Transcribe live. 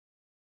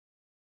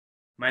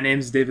My name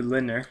is David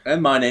Lindner,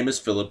 And my name is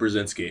Philip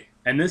Brzezinski.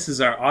 and this is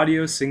our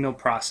audio signal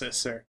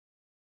processor.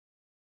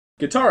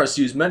 Guitarists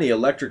use many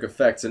electric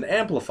effects and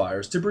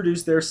amplifiers to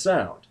produce their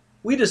sound.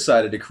 We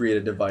decided to create a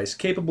device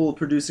capable of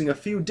producing a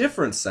few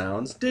different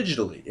sounds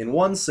digitally in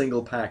one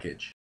single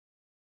package.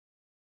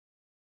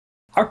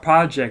 Our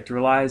project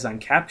relies on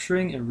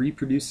capturing and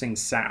reproducing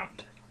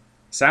sound.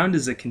 Sound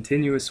is a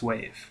continuous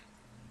wave.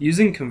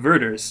 Using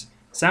converters,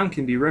 sound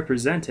can be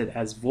represented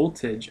as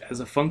voltage as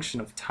a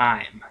function of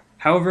time.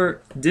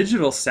 However,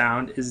 digital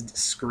sound is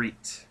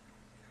discrete.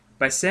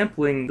 By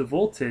sampling the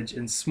voltage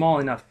in small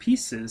enough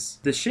pieces,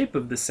 the shape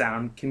of the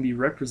sound can be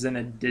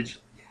represented digitally.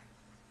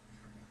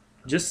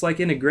 Just like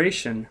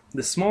integration,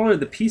 the smaller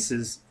the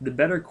pieces, the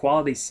better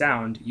quality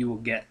sound you will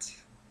get.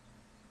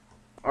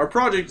 Our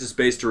project is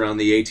based around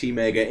the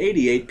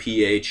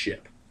ATmega88PA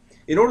chip.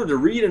 In order to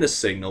read in a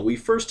signal, we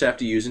first have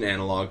to use an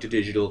analog to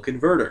digital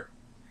converter.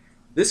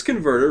 This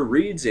converter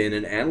reads in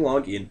an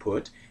analog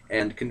input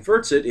and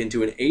converts it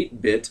into an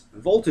 8-bit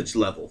voltage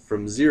level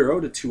from 0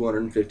 to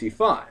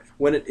 255.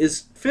 When it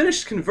is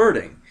finished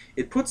converting,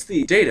 it puts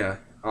the data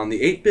on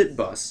the 8-bit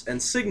bus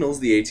and signals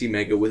the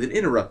ATmega with an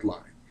interrupt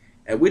line,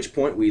 at which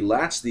point we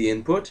latch the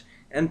input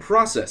and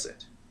process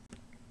it.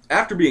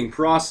 After being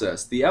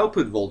processed, the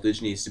output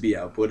voltage needs to be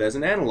output as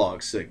an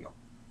analog signal.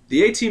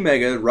 The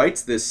ATmega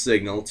writes this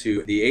signal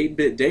to the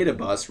 8-bit data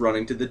bus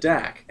running to the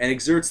DAC and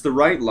exerts the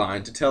write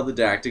line to tell the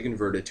DAC to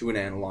convert it to an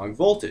analog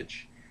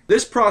voltage.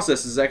 This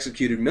process is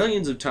executed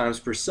millions of times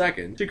per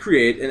second to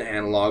create an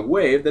analog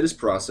wave that is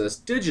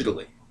processed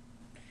digitally.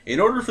 In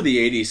order for the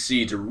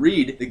ADC to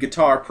read the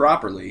guitar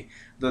properly,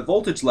 the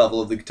voltage level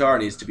of the guitar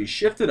needs to be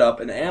shifted up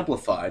and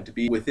amplified to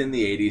be within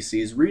the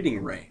ADC's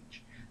reading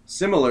range.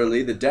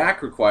 Similarly, the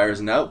DAC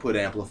requires an output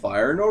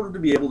amplifier in order to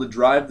be able to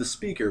drive the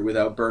speaker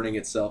without burning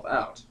itself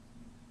out.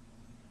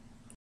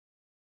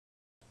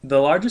 The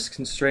largest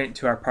constraint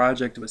to our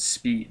project was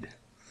speed.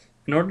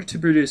 In order to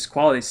produce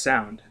quality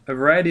sound, a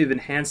variety of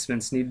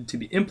enhancements needed to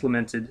be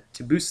implemented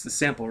to boost the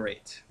sample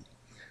rate.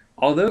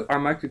 Although our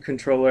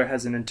microcontroller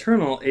has an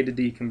internal A to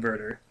D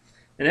converter,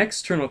 an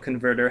external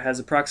converter has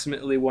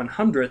approximately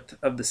 1/100th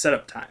of the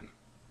setup time.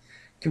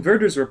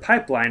 Converters were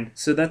pipelined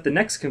so that the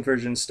next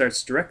conversion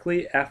starts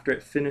directly after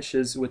it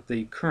finishes with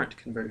the current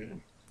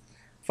conversion.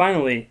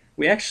 Finally,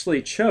 we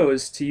actually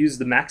chose to use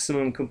the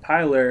maximum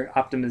compiler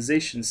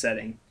optimization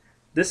setting.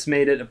 This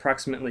made it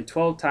approximately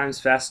 12 times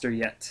faster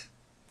yet.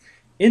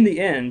 In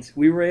the end,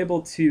 we were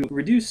able to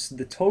reduce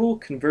the total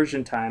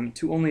conversion time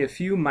to only a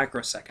few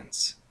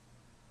microseconds.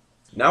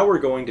 Now we're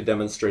going to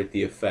demonstrate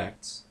the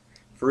effects.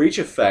 For each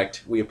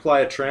effect, we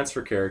apply a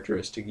transfer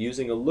characteristic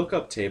using a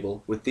lookup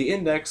table with the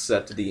index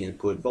set to the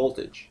input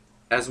voltage.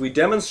 As we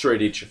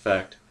demonstrate each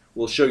effect,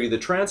 we'll show you the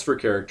transfer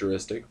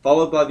characteristic,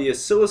 followed by the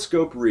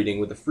oscilloscope reading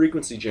with a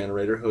frequency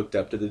generator hooked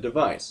up to the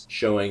device,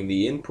 showing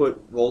the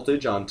input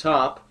voltage on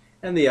top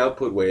and the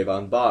output wave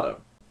on bottom.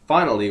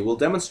 Finally, we'll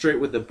demonstrate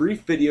with a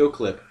brief video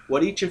clip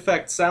what each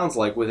effect sounds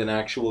like with an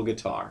actual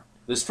guitar.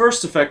 This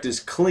first effect is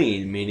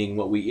clean, meaning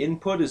what we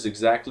input is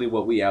exactly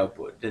what we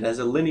output. It has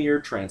a linear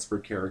transfer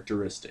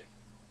characteristic.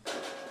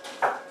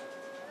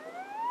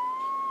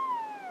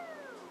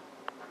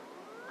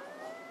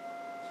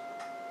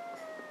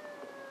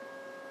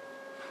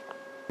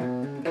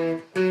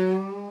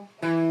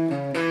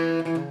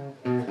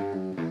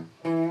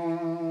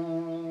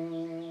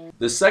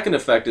 The second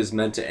effect is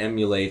meant to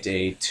emulate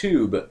a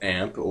tube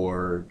amp,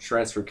 or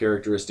transfer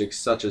characteristics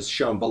such as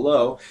shown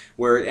below,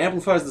 where it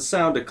amplifies the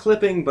sound to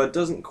clipping but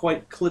doesn't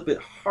quite clip it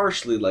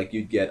harshly like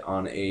you'd get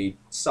on a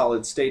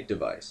solid-state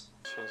device.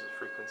 Change the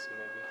frequency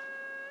maybe.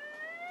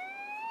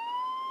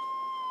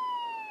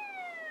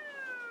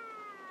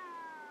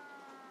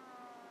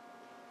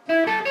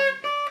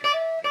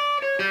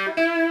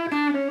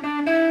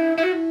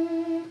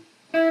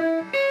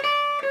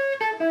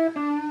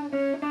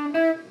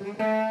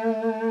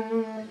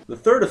 The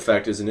third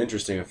effect is an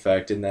interesting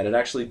effect in that it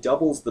actually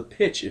doubles the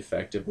pitch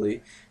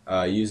effectively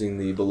using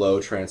the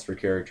below transfer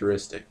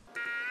characteristic.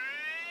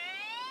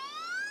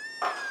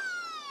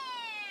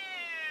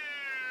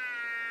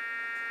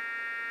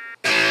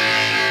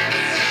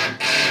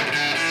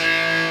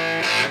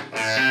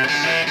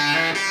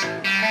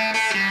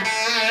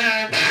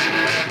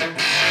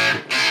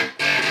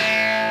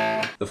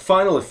 The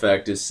final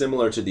effect is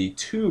similar to the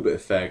tube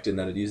effect in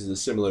that it uses a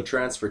similar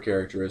transfer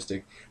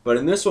characteristic, but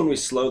in this one we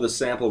slow the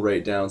sample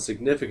rate down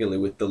significantly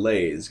with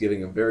delays,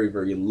 giving a very,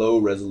 very low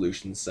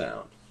resolution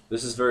sound.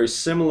 This is very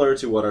similar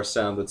to what our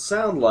sound would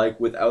sound like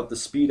without the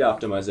speed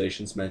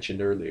optimizations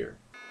mentioned earlier.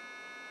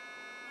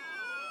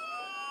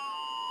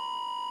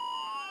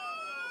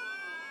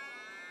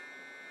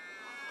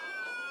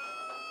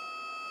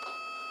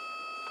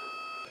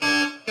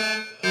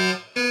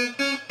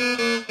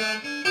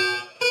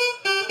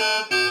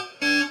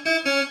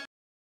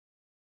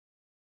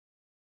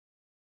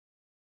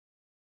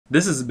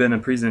 This has been a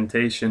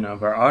presentation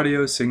of our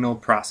audio signal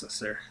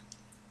processor.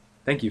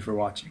 Thank you for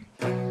watching.